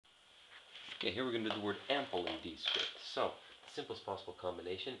Okay, here we're going to do the word ample in Dscript. So, simplest possible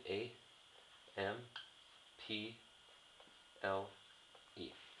combination, A, M, P, L, E.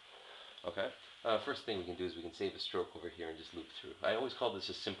 Okay, first thing we can do is we can save a stroke over here and just loop through. I always call this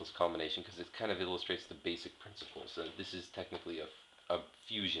a simplest combination because it kind of illustrates the basic principles. And this is technically a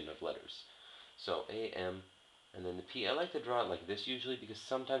fusion of letters. So, A, M, and then the P. I like to draw it like this usually because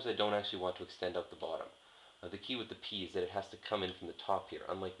sometimes I don't actually want to extend out the bottom. The key with the P is that it has to come in from the top here,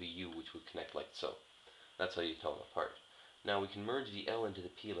 unlike the U, which would connect like so. That's how you tell them apart. Now we can merge the L into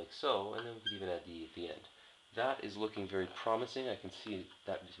the P like so, and then we could even add the E at the end. That is looking very promising. I can see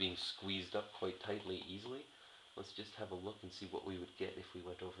that being squeezed up quite tightly easily. Let's just have a look and see what we would get if we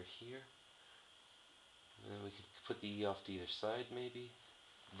went over here. And we could put the E off to either side maybe.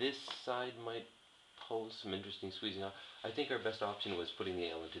 This side might pose some interesting squeezing out. I think our best option was putting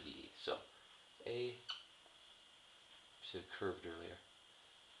the L into the E. So, A, should have curved earlier.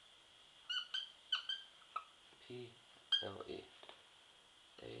 P, L, E.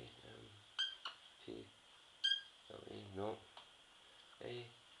 A, M, P, L, E. No. A,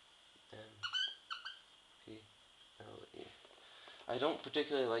 M, P, L, E. I don't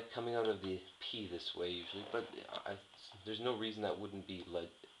particularly like coming out of the P this way usually, but there's no reason that wouldn't be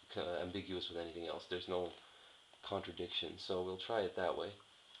ambiguous with anything else. There's no contradiction, so we'll try it that way.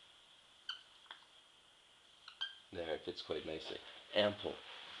 There, it fits quite nicely. Ample.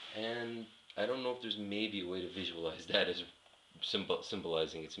 And I don't know if there's maybe a way to visualize that as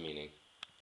symbolizing its meaning.